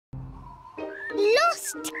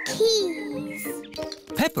Lost keys.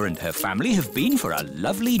 Peppa and her family have been for a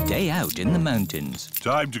lovely day out in the mountains.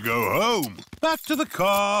 Time to go home. Back to the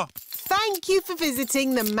car. Thank you for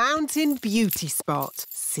visiting the Mountain Beauty Spot.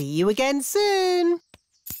 See you again soon.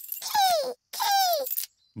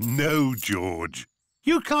 No, George.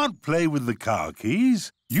 You can't play with the car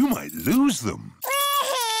keys. You might lose them.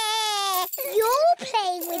 You'll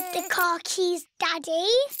play with the car keys, Daddy.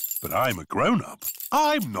 But I'm a grown-up.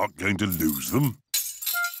 I'm not going to lose them.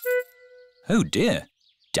 Oh dear,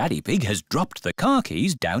 Daddy Pig has dropped the car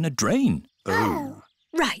keys down a drain. Oh.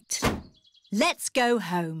 Right. Let's go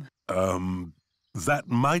home. That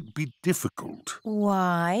might be difficult.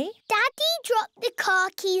 Why? Daddy dropped the car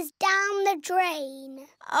keys down the drain.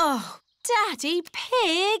 Oh, Daddy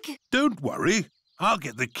Pig! Don't worry. I'll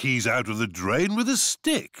get the keys out of the drain with a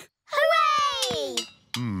stick. Hooray!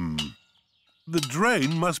 The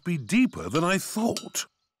drain must be deeper than I thought.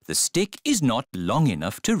 The stick is not long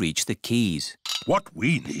enough to reach the keys. What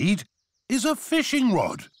we need is a fishing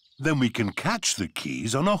rod. Then we can catch the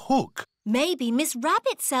keys on a hook. Maybe Miss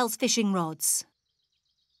Rabbit sells fishing rods.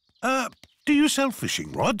 Do you sell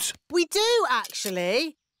fishing rods? We do,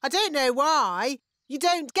 actually. I don't know why. You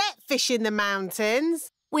don't get fish in the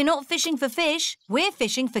mountains. We're not fishing for fish. We're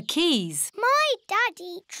fishing for keys. My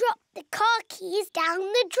Daddy dropped the car keys down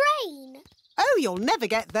the drain. Oh, you'll never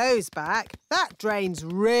get those back. That drain's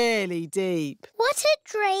really deep. What are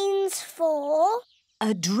drains for?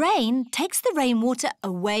 A drain takes the rainwater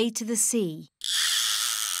away to the sea.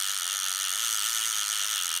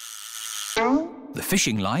 The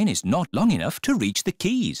fishing line is not long enough to reach the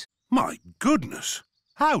keys. My goodness!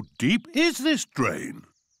 How deep is this drain?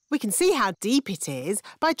 We can see how deep it is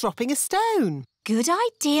by dropping a stone. Good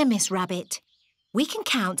idea, Miss Rabbit. We can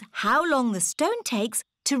count how long the stone takes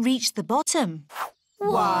to reach the bottom.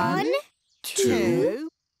 1, 2,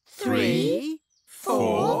 3,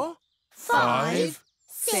 4, 5,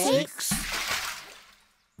 6.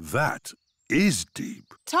 That is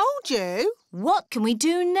deep. Told you. What can we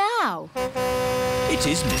do now? It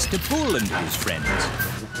is Mr. Bull and his friends.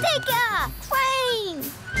 Digger! Crane!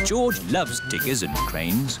 George loves diggers and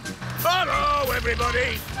cranes. Hello,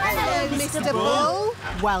 everybody! Hello, Mr. Bull.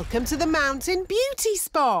 Welcome to the Mountain Beauty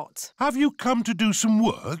Spot. Have you come to do some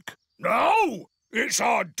work? No! It's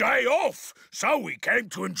our day off, so we came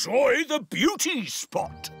to enjoy the beauty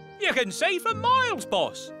spot. You can see for miles,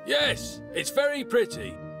 boss. Yes, it's very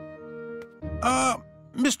pretty.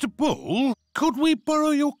 Mr. Bull, could we borrow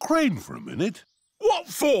your crane for a minute? What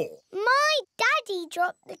for? My Daddy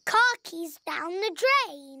dropped the car keys down the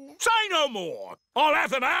drain. Say no more. I'll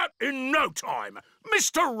have them out in no time.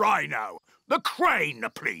 Mr. Rhino, the crane,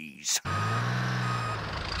 please.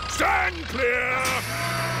 Stand clear.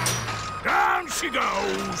 Down she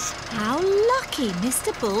goes. How lucky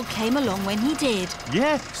Mr. Bull came along when he did.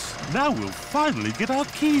 Yes. Now we'll finally get our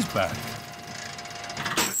keys back.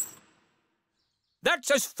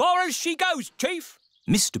 That's as far as she goes, Chief.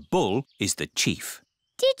 Mr. Bull is the chief.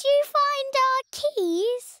 Did you find our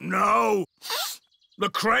keys? No. The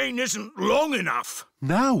crane isn't long enough.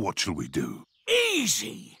 Now what shall we do?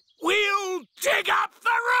 Easy. We'll dig up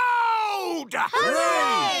the road!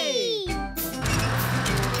 Hooray!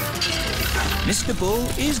 Mr. Bull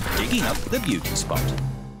is digging up the beauty spot.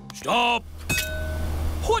 Stop!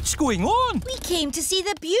 What's going on? We came to see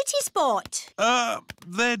the beauty spot.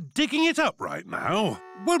 They're digging it up right now.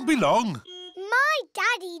 Won't be long. My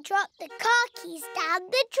Daddy dropped the car keys down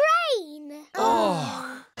the drain.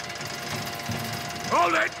 Oh.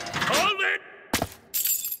 Hold it! Hold it!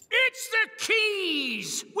 It's the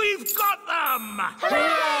keys! We've got them!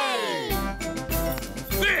 Hooray!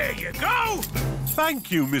 There you go!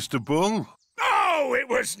 Thank you, Mr. Bull. Oh, it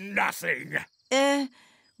was nothing.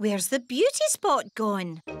 Where's the beauty spot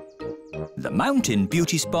gone? The mountain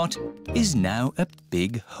beauty spot is now a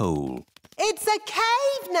big hole. It's a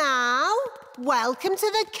cave now. Welcome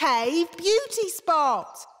to the cave beauty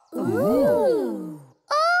spot. Ooh.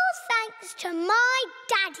 All thanks to my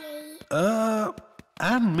Daddy.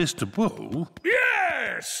 And Mr. Bull.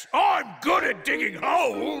 Yes! I'm good at digging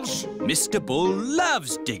holes. Mr. Bull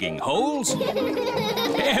loves digging holes.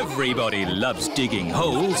 Everybody loves digging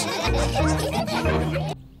holes.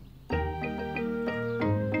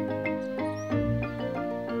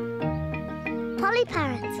 Polly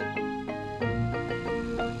Parrot.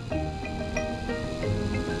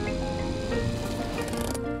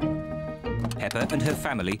 Peppa and her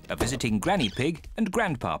family are visiting Granny Pig and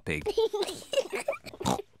Grandpa Pig. Granny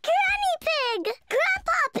Pig!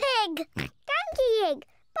 Grandpa Pig! Granky Egg!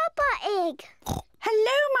 Papa Egg!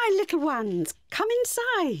 Hello, my little ones. Come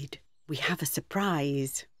inside. We have a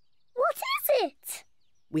surprise. What is it?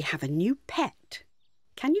 we have a new pet.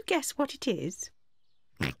 Can you guess what it is?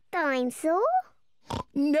 Dinosaur?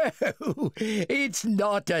 No, it's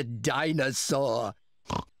not a dinosaur.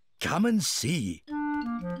 Come and see.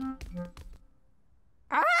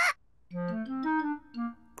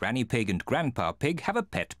 Granny Pig and Grandpa Pig have a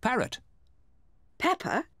pet parrot.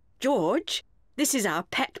 Peppa, George, this is our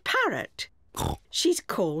pet parrot. She's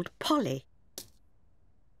called Polly.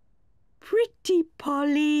 Pretty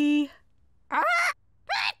Polly.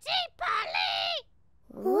 Pretty Polly!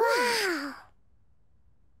 Wow!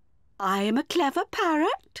 I am a clever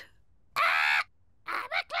parrot.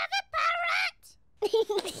 I'm a clever parrot!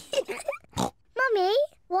 Mummy,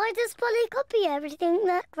 why does Polly copy everything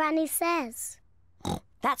that Granny says?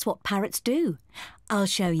 That's what parrots do. I'll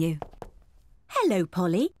show you. Hello,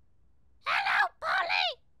 Polly. Hello,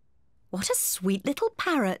 Polly! What a sweet little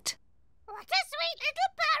parrot. What a sweet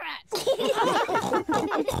little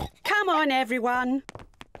parrot! Come on, everyone.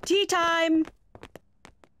 Tea time.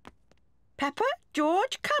 Peppa,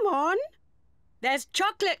 George, come on. There's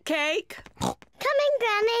chocolate cake. Coming,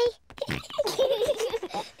 Granny.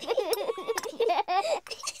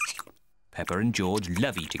 Peppa and George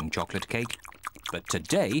love eating chocolate cake, but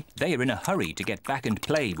today they are in a hurry to get back and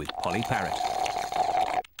play with Polly Parrot.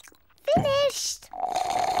 Finished.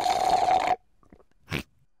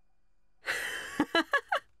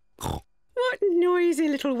 What noisy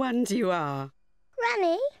little ones you are.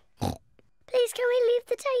 Granny, please can we leave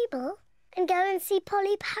the table and go and see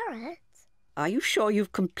Polly Parrot? Are you sure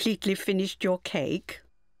you've completely finished your cake?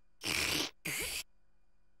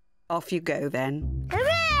 Off you go then.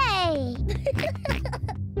 Hooray!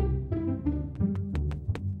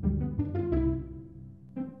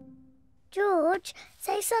 George,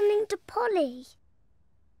 say something to Polly.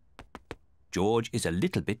 George is a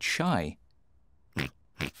little bit shy.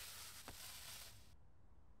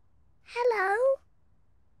 Hello?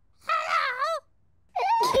 Hello?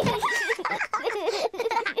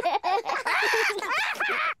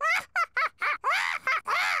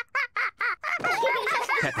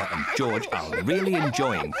 Peppa and George are really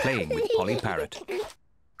enjoying playing with Polly Parrot.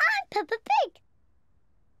 I'm Peppa Pig.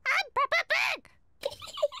 I'm Peppa Pig.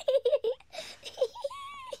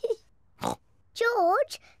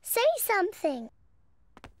 George, say something.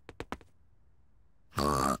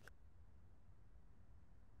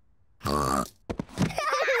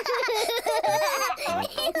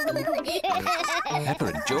 Peppa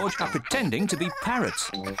and George are pretending to be parrots.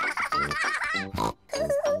 I'm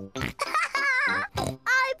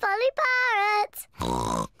Polly Parrot.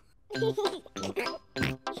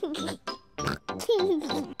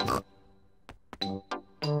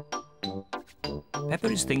 Peppa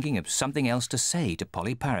is thinking of something else to say to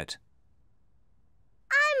Polly Parrot.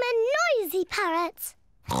 I'm a noisy parrot.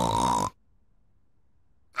 I'm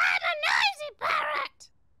a noisy parrot.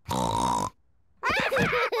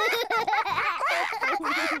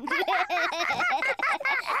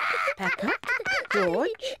 Peppa,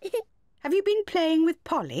 George, have you been playing with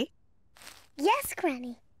Polly? Yes,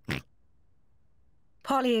 Granny.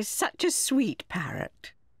 Polly is such a sweet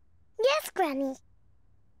parrot. Yes, Granny.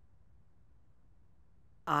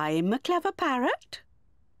 I'm a clever parrot.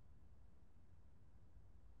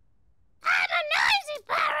 I'm a noisy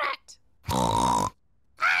parrot.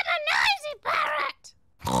 I'm a noisy parrot.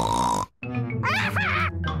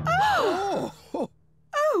 Oh!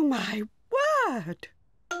 Oh, my word!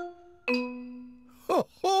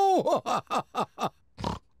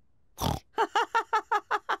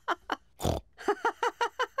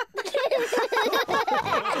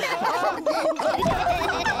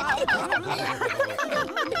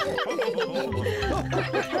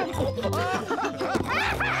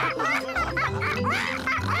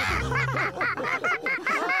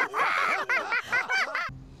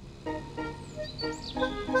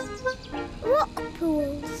 Rock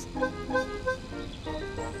pools.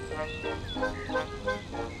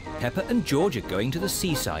 Peppa and George are going to the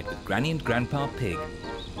seaside with Granny and Grandpa Pig.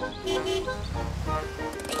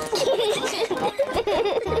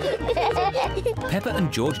 Peppa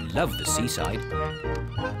and George love the seaside.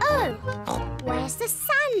 Oh, where's the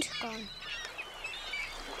sand gone?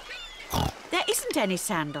 There isn't any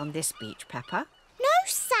sand on this beach, Peppa. No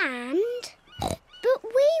sand? But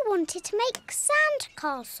we wanted to make sand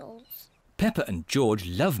castles. Peppa and George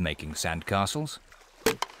love making sandcastles.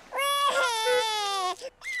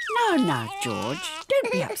 Now, George,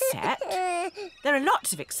 don't be upset. There are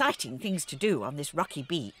lots of exciting things to do on this rocky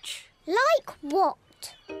beach. Like what?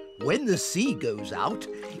 When the sea goes out,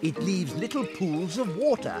 it leaves little pools of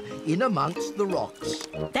water in amongst the rocks.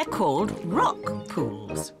 They're called rock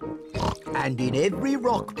pools. And in every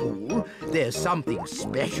rock pool, there's something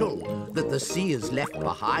special that the sea has left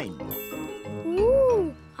behind.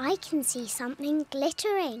 Ooh, I can see something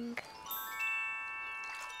glittering.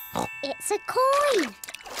 It's a coin.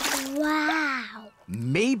 Wow.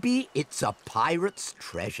 Maybe it's a pirate's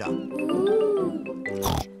treasure. Ooh.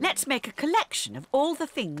 Let's make a collection of all the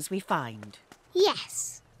things we find.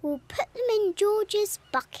 Yes, we'll put them in George's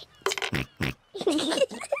bucket.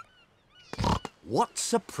 What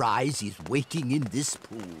surprise is waiting in this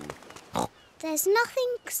pool? There's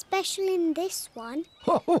nothing special in this one.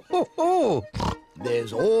 Ho, ho, ho, ho!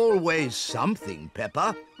 There's always something,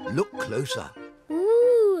 Peppa. Look closer.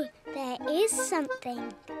 Ooh, there is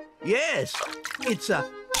something. Yes, it's a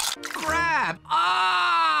crab.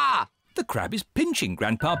 Ah! The crab is pinching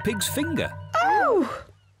Grandpa Pig's finger. Oh!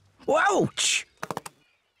 Ouch!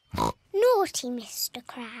 Naughty Mr.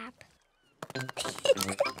 Crab.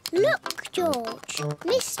 Look, George.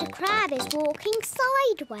 Mr. Crab is walking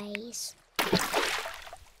sideways.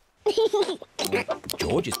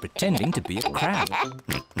 George is pretending to be a crab.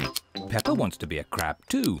 Peppa wants to be a crab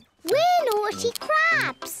too. We're naughty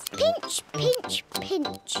crabs. Pinch, pinch,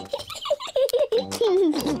 pinch.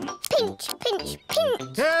 Pinch, pinch,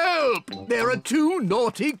 pinch. Help! There are two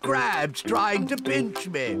naughty crabs trying to pinch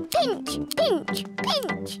me. Pinch, pinch,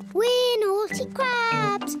 pinch. We're naughty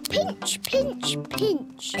crabs. Pinch, pinch,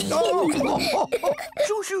 pinch. Oh!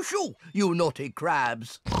 Shoo, shoo, shoo, you naughty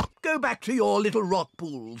crabs. Go back to your little rock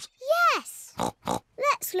pools. Yes.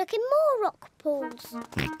 Let's look in more rock pools.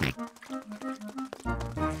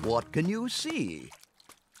 What can you see?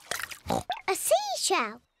 A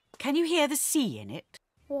seashell. Can you hear the sea in it?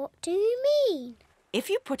 What do you mean? If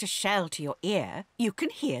you put a shell to your ear, you can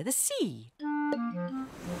hear the sea.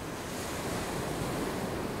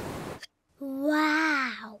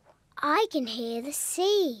 Wow. I can hear the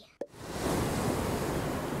sea.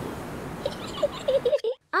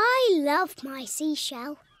 I love my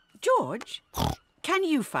seashell. George, can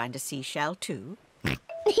you find a seashell too?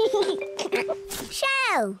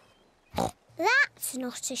 Shell. That's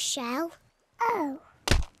not a shell. Oh.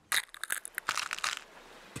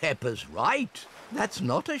 Peppa's right. That's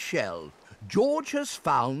not a shell. George has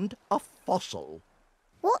found a fossil.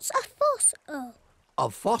 What's a fossil? A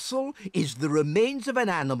fossil is the remains of an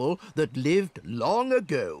animal that lived long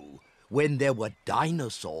ago, when there were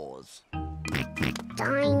dinosaurs.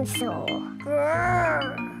 Dinosaur.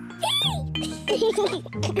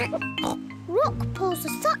 Rock pools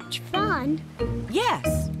are such fun.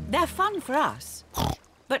 Yes, they're fun for us,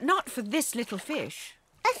 but not for this little fish.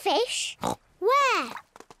 A fish? Where?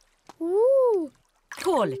 Ooh.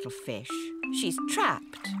 Poor little fish. She's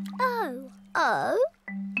trapped. Oh. Oh?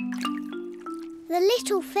 The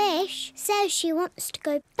little fish says she wants to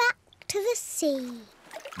go back to the sea.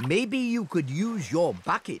 Maybe you could use your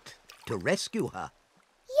bucket to rescue her.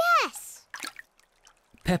 Yes.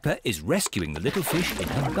 Peppa is rescuing the little fish in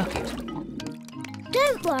her bucket.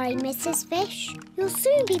 Don't worry, Mrs. Fish. You'll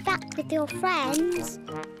soon be back with your friends.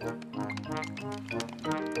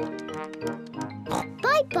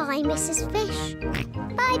 Bye-bye, Mrs. Fish.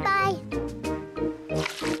 Bye-bye.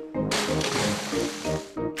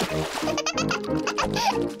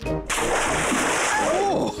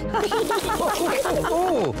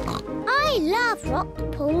 Oh! I love rock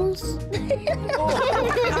pools.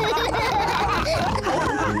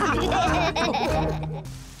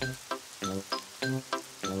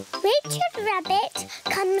 Richard Rabbit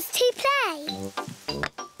comes to play.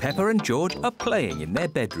 Peppa and George are playing in their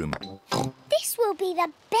bedroom. This will be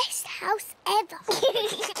the best house ever.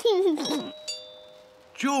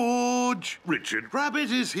 George, Richard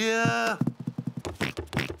Rabbit is here.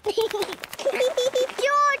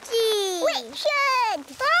 Georgie! Richard!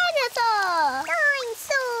 Dinosaur!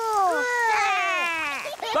 Dinosaur!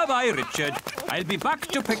 Bye-bye, Richard. I'll be back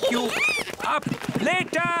to pick you up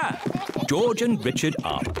later. George and Richard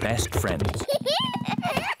are best friends.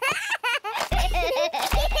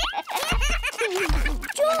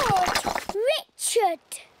 George! Richard!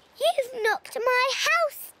 You've knocked my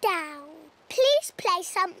house down. Please play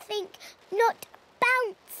something not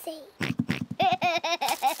bouncy.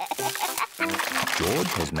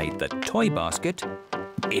 George has made the toy basket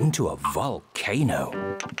into a volcano.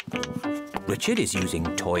 Richard is using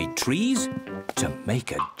toy trees to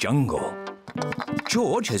make a jungle.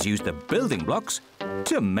 George has used the building blocks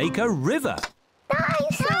to make a river.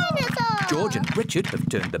 Dinosaur! George and Richard have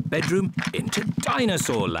turned the bedroom into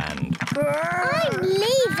dinosaur land. I'm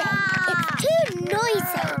leaving. It's too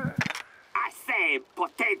noisy. I say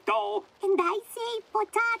potato. And I say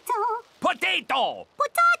potato. Potato!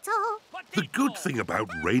 Potato. The good thing about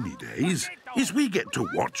rainy days is we get to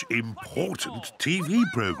watch important TV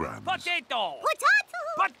programmes. Potato! Potato.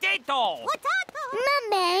 Potato! Potato.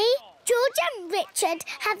 Mummy, George and Richard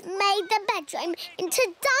have made the bedroom into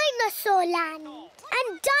Dinosaur Land.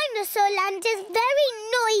 And Dinosaur Land is very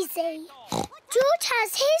noisy. George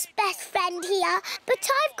has his best friend here, but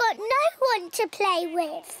I've got no one to play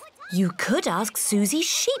with. You could ask Susie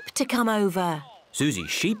Sheep to come over. Susie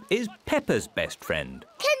Sheep is Peppa's best friend.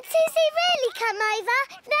 Can Susie really come over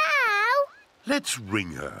now? Let's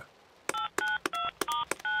ring her.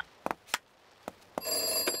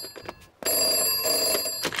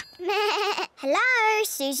 Hello,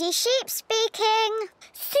 Susie Sheep speaking.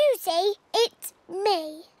 Susie, it's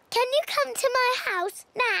me. Can you come to my house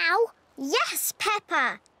now? Yes,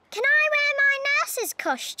 Peppa. Can I wear my nurse's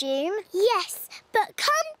costume? Yes, but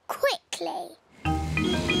come quickly.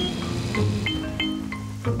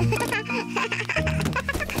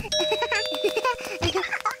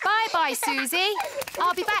 Bye-bye, Susie.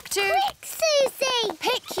 I'll be back to... Quick, Susie!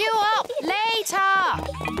 pick you up later.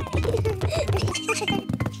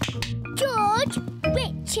 George,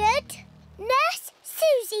 Richard, Nurse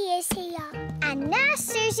Susie is here. And Nurse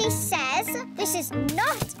Susie says this is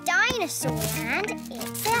not Dinosaur Land,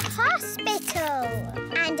 it's a hospital.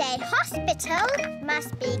 And a hospital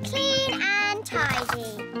must be clean and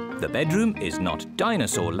tidy. The bedroom is not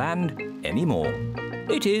Dinosaur Land anymore.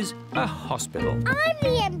 It is a hospital. I'm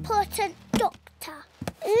the important doctor.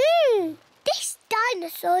 This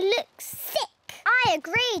dinosaur looks sick. I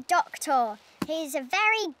agree, Doctor. He's a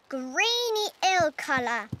very greeny ill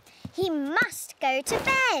colour. He must go to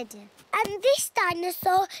bed. And this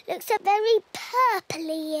dinosaur looks a very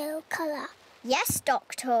purpley ill colour. Yes,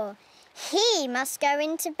 Doctor. He must go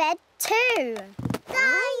into bed too.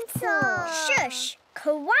 Dinosaur! Shush!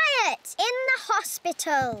 Quiet in the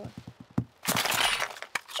hospital.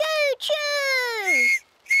 Choo-choo!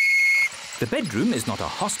 The bedroom is not a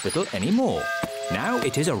hospital anymore. Now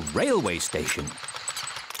it is a railway station.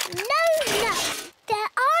 No. There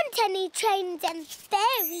aren't any trains in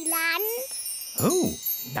Fairyland. Oh,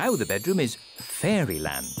 now the bedroom is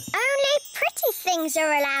Fairyland. Only pretty things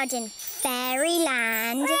are allowed in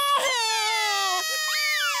Fairyland.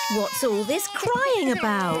 What's all this crying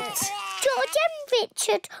about? George and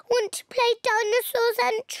Richard want to play dinosaurs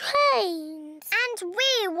and trains. And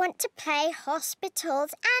we want to play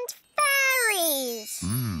hospitals and fairies.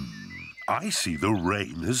 I see the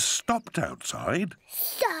rain has stopped outside.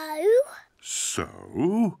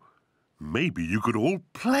 So, maybe you could all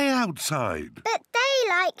play outside. But they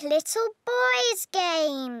like little boys'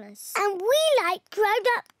 games. And we like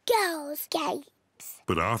grown-up girls' games.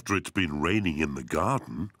 But after it's been raining in the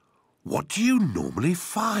garden, what do you normally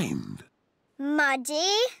find?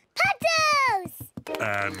 Muddy puddles!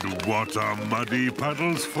 And what are muddy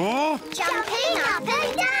puddles for? Jumping up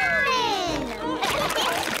and down in!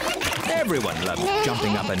 Everyone loves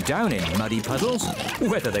jumping up and down in muddy puddles,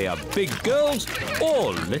 whether they are big girls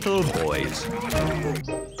or little boys.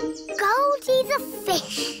 Goldie the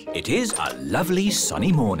fish. It is a lovely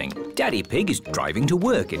sunny morning. Daddy Pig is driving to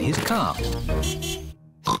work in his car.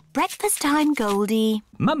 Breakfast time, Goldie.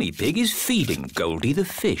 Mummy Pig is feeding Goldie the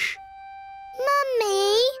fish.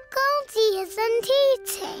 Mummy, Goldie isn't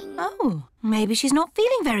eating. Oh, maybe she's not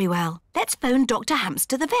feeling very well. Let's phone Dr.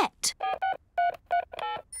 Hamster the vet.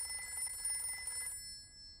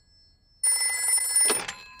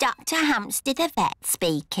 Dr. Hamster the vet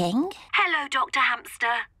speaking. Hello, Dr.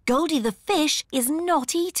 Hamster. Goldie the fish is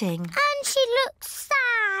not eating. And she looks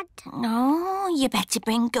sad. Oh, you better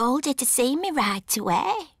bring Goldie to see me right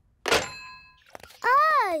away.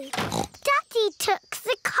 Oh, Daddy took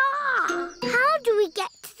the car. How do we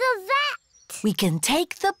get to the vet? We can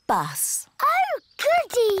take the bus. Oh,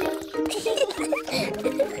 goody!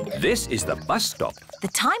 This is the bus stop. The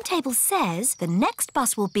timetable says the next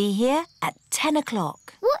bus will be here at 10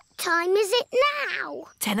 o'clock. What time is it now?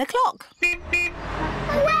 10 o'clock.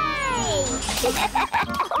 Hooray!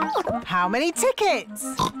 How many tickets?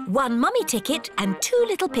 1 mummy ticket and 2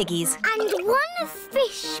 little piggies. And 1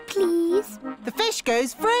 fish, please. The fish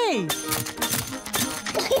goes free.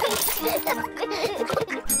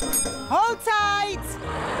 Hold tight!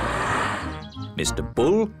 Mr.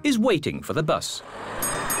 Bull is waiting for the bus.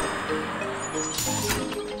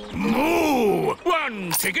 Moo!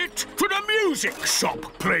 1 ticket to the music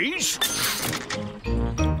shop, please.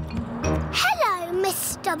 Hello,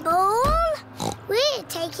 Mr. Bull. We're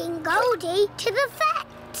taking Goldie to the vet.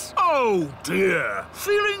 Oh, dear.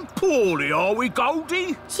 Feeling poorly, are we,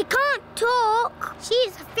 Goldie? She can't talk.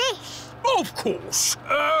 She's a fish. Of course.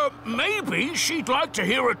 Maybe she'd like to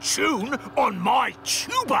hear a tune on my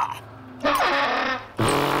tuba.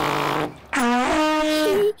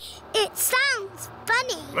 It sounds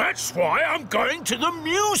funny. That's why I'm going to the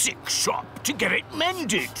music shop to get it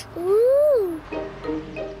mended. Ooh.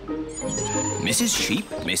 Mrs. Sheep,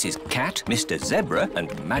 Mrs. Cat, Mr. Zebra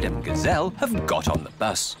and Madame Gazelle have got on the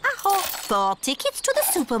bus. Aho, 4 tickets to the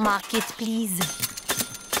supermarket, please.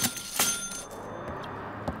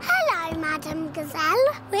 Hello, Madame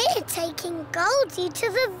Gazelle. We're taking Goldie to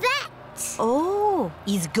the vet. Oh,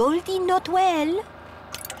 is Goldie not well?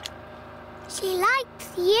 She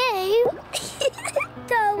likes you.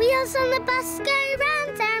 The wheels on the bus go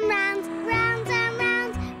round and round, round and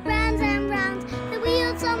round, round and round. The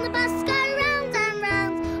wheels on the bus go round and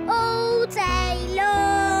round all day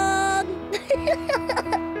long.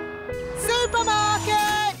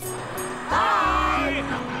 Supermarket! Bye!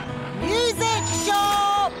 Music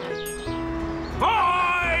shop!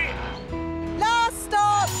 Bye! Last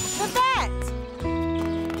stop, the vet!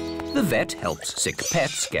 The vet helps sick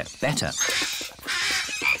pets get better.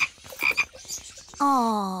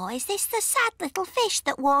 Oh, is this the sad little fish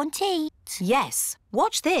that won't eat? Yes.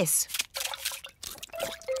 Watch this.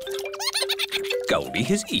 Goldie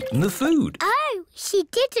has eaten the food. Oh, she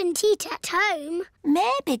didn't eat at home.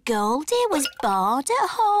 Maybe Goldie was bored at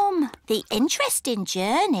home. The interesting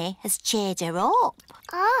journey has cheered her up.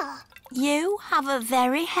 Ah. You have a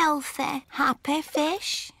very healthy, happy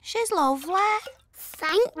fish. She's lovely.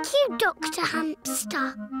 Thank you, Dr.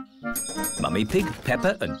 Hamster. Mummy Pig,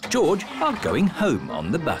 Peppa and George are going home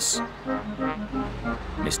on the bus.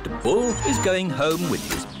 Mr. Bull is going home with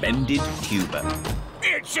his mended tuba.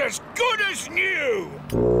 It's as good as new!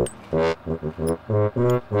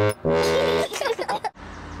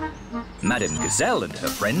 Madame Gazelle and her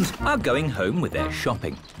friends are going home with their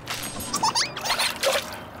shopping.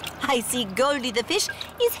 I see Goldie the fish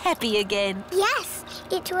is happy again. Yes,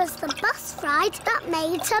 it was the bus ride that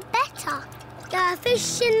made her better. The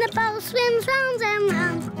fish in the bowl swims round and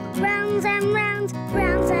round, round and round,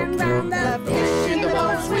 round and round. The fish in the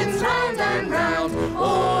bowl swims round and round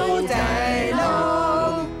all day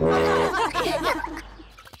long.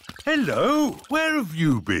 Hello, where have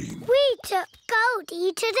you been? We took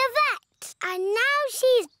Goldie to the vet, and now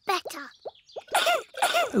she's better.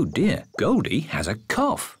 Oh dear, Goldie has a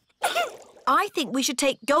cough. I think we should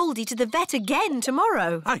take Goldie to the vet again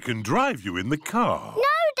tomorrow. I can drive you in the car. No,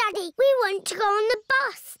 Daddy, we want to go on the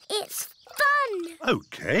bus. It's fun.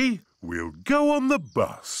 OK, we'll go on the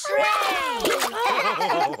bus. Hooray!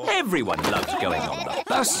 Everyone loves going on the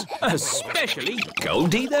bus, especially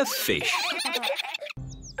Goldie the fish.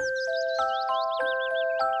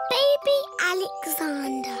 Baby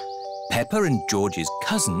Alexander. Peppa and George's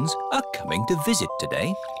cousins are coming to visit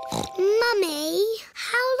today. Mummy,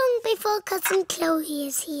 how long before Cousin Chloe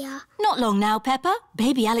is here? Not long now, Peppa.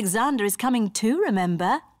 Baby Alexander is coming too,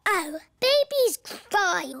 remember? Oh, babies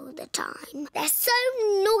cry all the time. They're so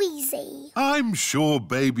noisy. I'm sure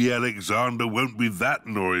baby Alexander won't be that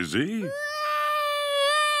noisy.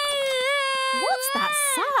 What's that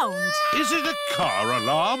sound? Is it a car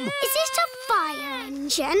alarm? Is it a fire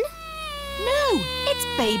engine? No, it's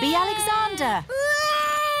Baby Alexander. Hello,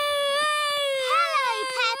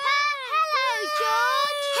 Peppa. Hello,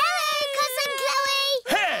 George. Hello, Cousin Chloe.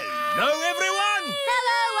 Hello, everyone!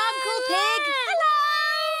 Hello, Uncle Pig.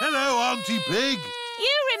 Hello, Auntie Pig.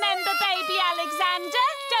 You remember baby Alexander,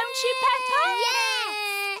 don't you, Peppa?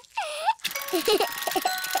 Yes.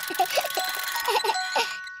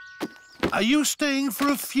 Are you staying for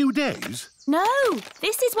a few days? No,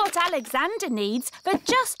 this is what Alexander needs for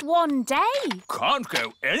just one day. Can't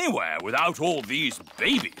go anywhere without all these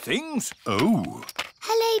baby things. Oh.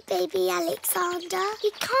 Hello, baby Alexander. He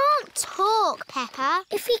can't talk, Peppa.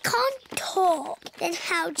 If he can't talk, then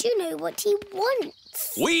how do you know what he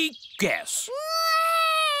wants? We guess.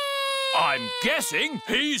 I'm guessing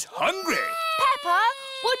he's hungry. Peppa,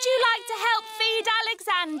 would you like to help feed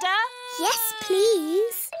Alexander? Yes,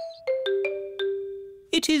 please.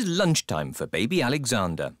 It is lunchtime for baby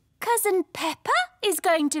Alexander. Cousin Peppa is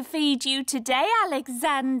going to feed you today,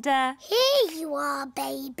 Alexander. Here you are,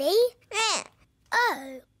 baby.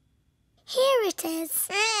 Oh, here it is.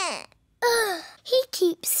 He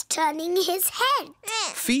keeps turning his head.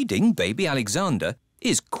 Feeding baby Alexander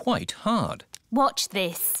is quite hard. Watch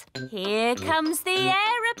this. Here comes the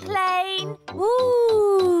aeroplane.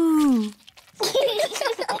 Ooh!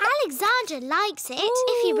 Alexander likes it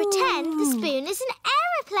if you pretend the spoon is an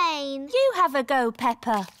aeroplane. You have a go,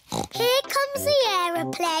 Peppa. Here comes the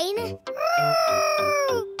aeroplane.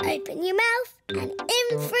 Open your mouth and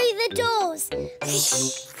in through the doors.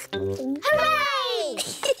 Hooray!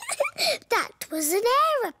 That was an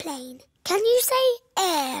aeroplane. Can you say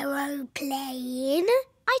aeroplane?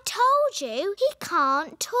 I told told you, he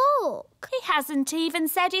can't talk. He hasn't even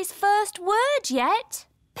said his first word yet.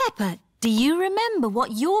 Peppa, do you remember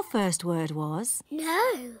what your first word was?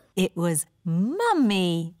 No. It was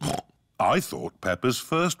Mummy. I thought Peppa's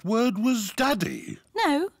first word was Daddy.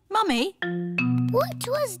 No, Mummy. What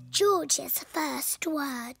was George's first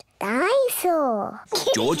word? Dinosaur.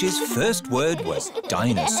 George's first word was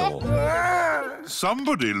dinosaur.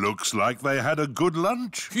 Somebody looks like they had a good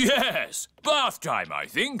lunch. Yes, bath time, I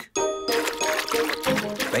think.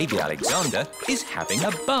 Baby Alexander is having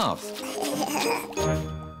a bath.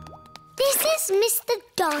 This is Mr.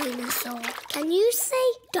 Dinosaur. Can you say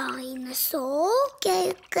dinosaur?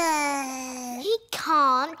 Go, go. He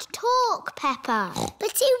can't talk, Peppa.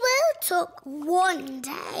 But he will talk one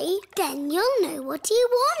day. Then you'll know what he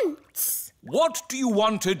wants. What do you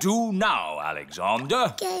want to do now,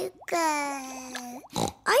 Alexander? Go, go.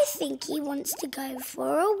 I think he wants to go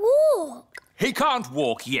for a walk. He can't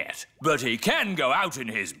walk yet, but he can go out in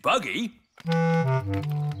his buggy.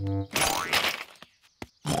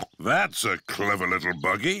 That's a clever little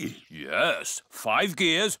buggy. Yes, 5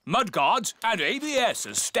 gears, mudguards and ABS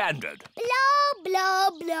as standard. Blah,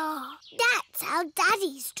 blah, blah. That's how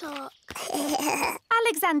daddies talk.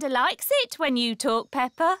 Alexander likes it when you talk,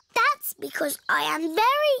 Peppa. That's because I am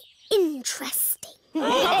very interesting.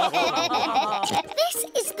 This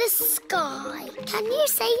is the sky. Can you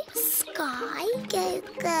say sky? Go,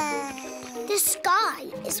 go. The sky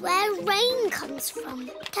is where rain comes from.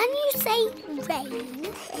 Can you say rain?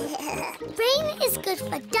 Rain is good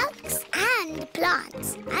for ducks and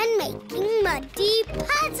plants and making muddy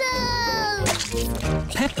puddles.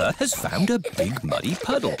 Peppa has found a big muddy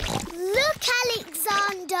puddle. Look,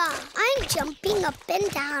 Alexander. I'm jumping up and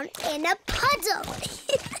down in a puddle.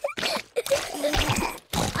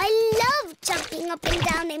 I love jumping up and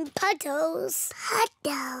down in puddles.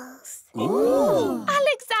 Puddles. Ooh.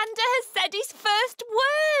 Alexander has said his first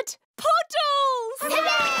word. Puddles!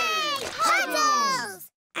 Hooray! Puddles!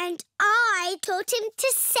 And I taught him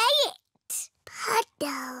to say it.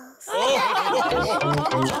 Puddles.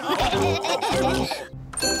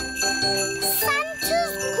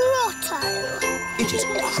 Santa's grotto. It is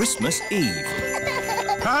Christmas Eve.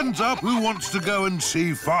 Hands up, who wants to go and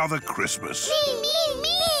see Father Christmas? Me!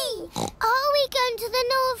 Are we going to the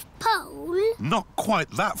North Pole? Not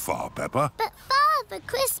quite that far, Peppa. But Father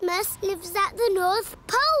Christmas lives at the North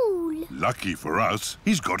Pole. Lucky for us,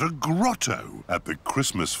 he's got a grotto at the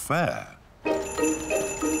Christmas fair.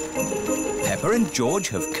 Peppa and George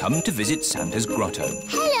have come to visit Santa's grotto.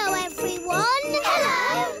 Hello, everyone.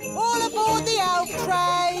 Hello. All aboard the elf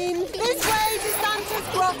train. This way to Santa's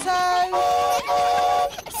grotto.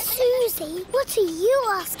 Susie, what are you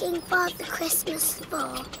asking Father Christmas for?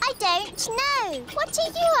 I don't know. What are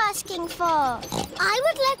you asking for? I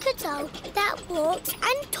would like a doll that walks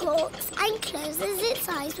and talks and closes its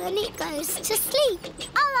eyes when it goes to sleep.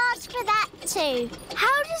 I'll ask for that too.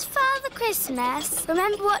 How does Father Christmas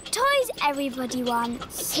remember what toys everybody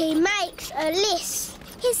wants? He makes a list.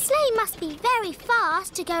 His sleigh must be very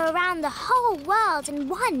fast to go around the whole world in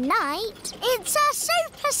one night. It's a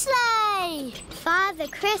super sleigh! Father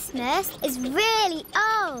Christmas is really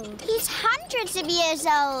old. He's hundreds of years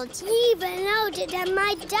old. Even older than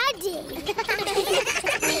my daddy.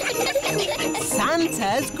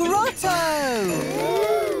 Santa's grotto.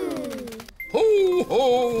 Ho,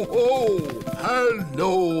 ho, ho!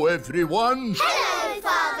 Hello, everyone. Hello,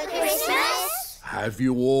 Father Christmas. Have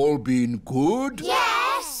you all been good? Yes.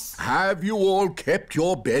 Have you all kept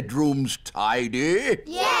your bedrooms tidy?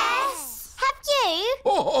 Yes. Have you?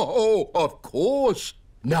 Oh, of course.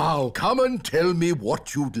 Now, come and tell me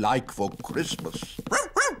what you'd like for Christmas.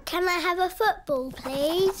 Can I have a football,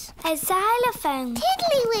 please? A xylophone.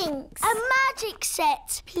 Tiddlywinks. A magic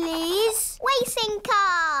set, please. Racing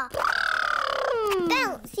car.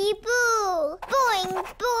 Bouncy ball. Boing,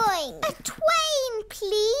 boing. A twain,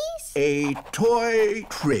 please. A toy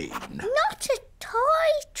train. Not a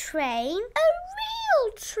toy train. A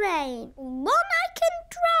real train. One I can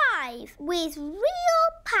drive with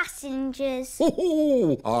real passengers.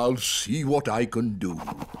 Oh, I'll see what I can do.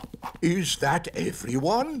 Is that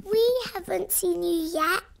everyone? We haven't seen you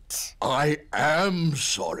yet. I am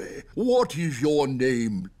sorry. What is your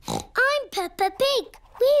name? I'm Peppa Pig.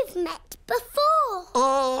 We've met before.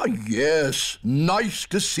 Ah, yes. Nice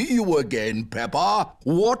to see you again, Peppa.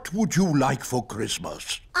 What would you like for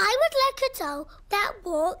Christmas? I would like a doll that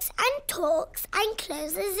walks and talks and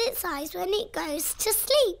closes its eyes when it goes to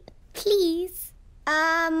sleep. Please.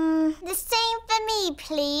 The same for me,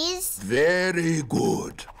 please. Very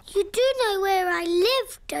good. You do know where I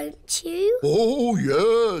live, don't you? Oh,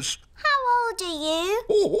 yes. How old are you?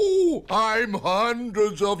 Oh, I'm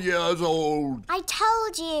hundreds of years old. I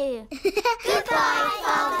told you. Goodbye,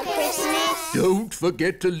 Father Christmas. Don't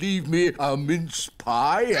forget to leave me a mince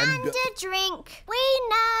pie And a drink. We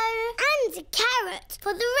know. And a carrot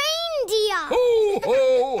for the reindeer. Ho,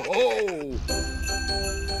 ho, ho!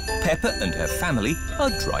 Peppa and her family are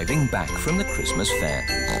driving back from the Christmas fair.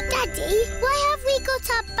 Daddy, why have we got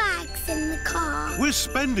our bags in the car? We're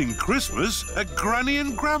spending Christmas at Granny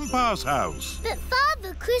and Grandpa's house. But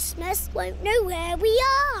Father Christmas won't know where we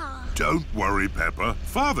are. Don't worry, Peppa.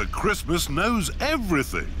 Father Christmas knows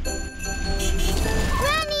everything.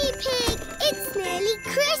 Granny Pig, it's nearly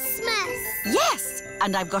Christmas. Yes,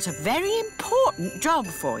 and I've got a very important job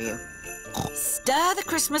for you. Stir the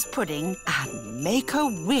Christmas pudding and make a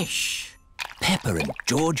wish. Peppa and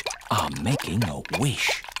George are making a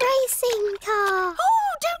wish. Racing car.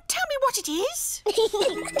 Oh, don't tell me what it is.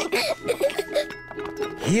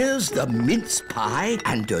 Here's the mince pie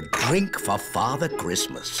and a drink for Father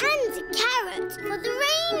Christmas. And a carrot for the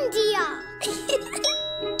reindeer.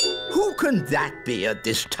 Who can that be at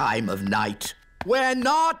this time of night? We're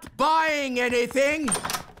not buying anything.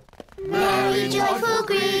 Merry joyful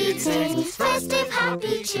greetings, festive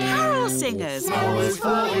happy cheer. Carol singers. Always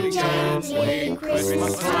falling gently,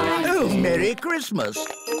 Christmas time. Oh, Merry Christmas.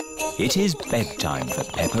 It is bedtime for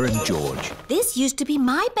Peppa and George. This used to be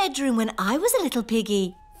my bedroom when I was a little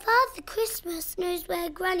piggy. Father Christmas knows where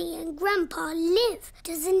Granny and Grandpa live,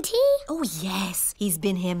 doesn't he? Oh, yes. He's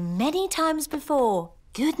been here many times before.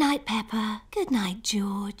 Good night, Peppa. Good night,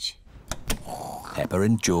 George. Peppa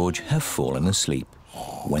and George have fallen asleep.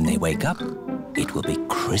 When they wake up, it will be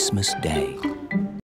Christmas Day.